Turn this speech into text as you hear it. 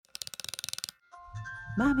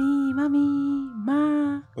Mami, mami,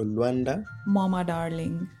 ma. Ulwanda. Mama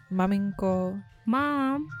darling. Maminko.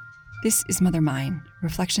 Mom. This is Mother Mine,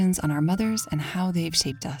 reflections on our mothers and how they've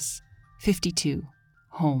shaped us. 52,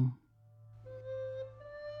 Home.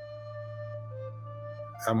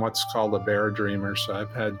 I'm what's called a bear dreamer, so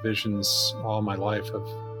I've had visions all my life of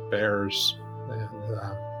bears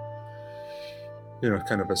and,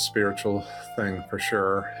 kind of a spiritual thing for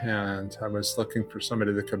sure. And I was looking for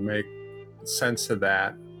somebody that could make sense of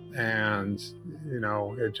that. And,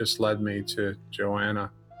 it just led me to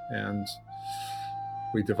Joanna, and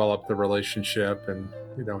we developed the relationship and,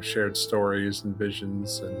 shared stories and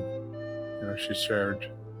visions. And, she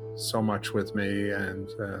shared so much with me, and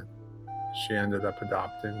she ended up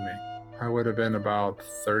adopting me. I would have been about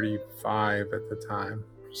 35 at the time.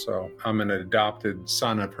 So I'm an adopted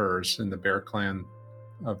son of hers in the Bear Clan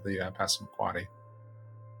of the Passamaquoddy.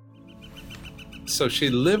 So she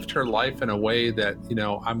lived her life in a way that,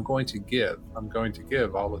 I'm going to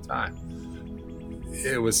give all the time.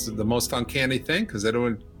 It was the most uncanny thing because it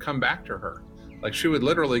would come back to her. Like she would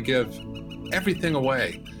literally give everything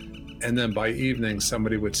away. And then by evening,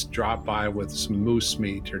 somebody would drop by with some moose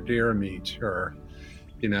meat or deer meat or,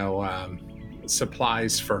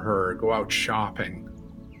 supplies for her, go out shopping.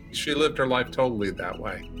 She lived her life totally that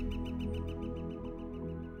way.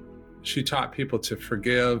 She taught people to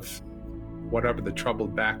forgive whatever the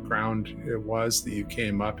troubled background it was that you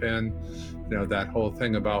came up in. That whole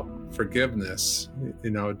thing about forgiveness,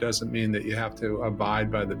 it doesn't mean that you have to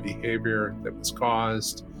abide by the behavior that was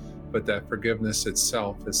caused, but that forgiveness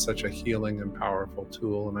itself is such a healing and powerful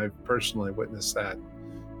tool. And I've personally witnessed that,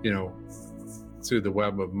 through the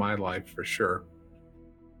web of my life for sure.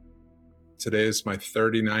 Today is my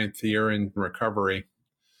 39th year in recovery.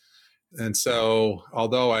 And so,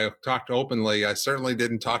 although I talked openly, I certainly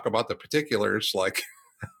didn't talk about the particulars, like,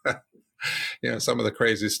 some of the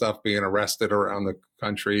crazy stuff, being arrested around the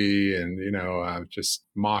country and, just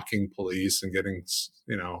mocking police and getting,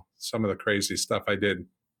 some of the crazy stuff I did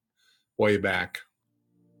way back.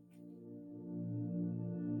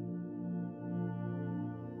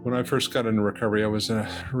 When I first got into recovery, I was a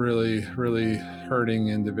really, really hurting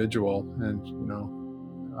individual. And,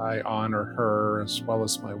 I honor her as well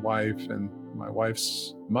as my wife and my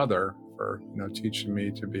wife's mother for, teaching me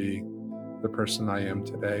to be the person I am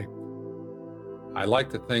today. I like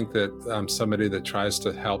to think that I'm somebody that tries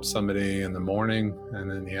to help somebody in the morning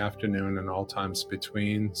and in the afternoon and all times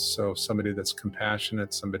between. So somebody that's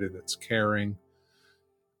compassionate, somebody that's caring.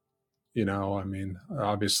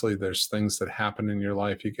 Obviously there's things that happen in your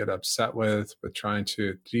life you get upset with, but trying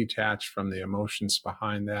to detach from the emotions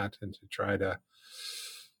behind that and to try to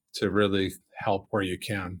really help where you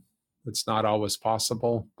can. It's not always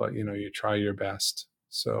possible, but you try your best.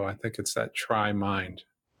 So I think it's that try mind.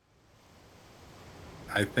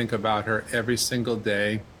 I think about her every single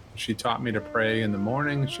day. She taught me to pray in the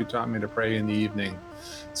morning. She taught me to pray in the evening.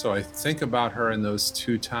 So I think about her in those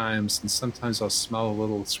two times, and sometimes I'll smell a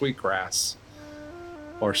little sweetgrass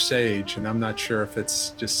or sage, and I'm not sure if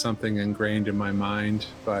it's just something ingrained in my mind,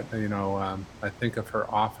 but I think of her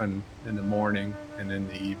often in the morning and in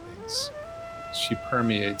the evenings. She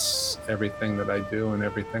permeates everything that I do and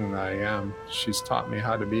everything that I am. She's taught me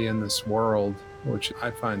how to be in this world, which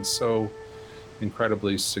I find so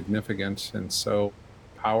incredibly significant and so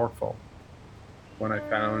powerful. When I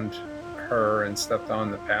found her and stepped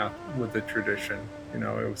on the path with the tradition,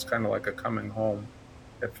 it was kind of like a coming home.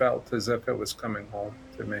 It felt as if it was coming home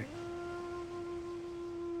to me.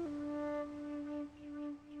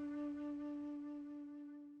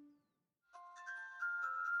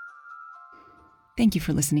 Thank you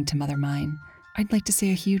for listening to Mother Mine. I'd like to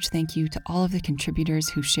say a huge thank you to all of the contributors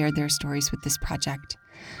who shared their stories with this project.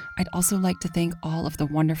 I'd also like to thank all of the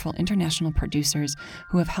wonderful international producers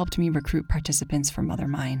who have helped me recruit participants for Mother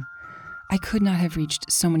Mine. I could not have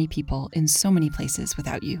reached so many people in so many places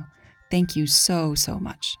without you. Thank you so, so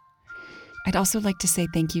much. I'd also like to say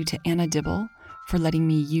thank you to Anna Dibble for letting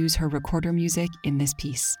me use her recorder music in this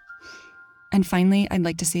piece. And finally, I'd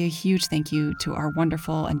like to say a huge thank you to our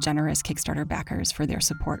wonderful and generous Kickstarter backers for their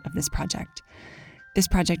support of this project. This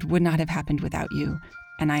project would not have happened without you,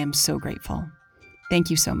 and I am so grateful. Thank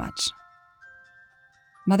you so much.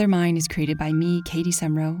 Mother Mine is created by me, Katie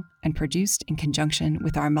Semro, and produced in conjunction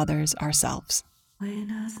with our mothers ourselves.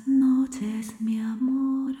 Buenas noches, mi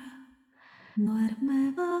amor.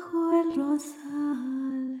 Duerme bajo el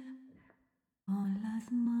rosal con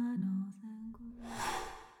las manos en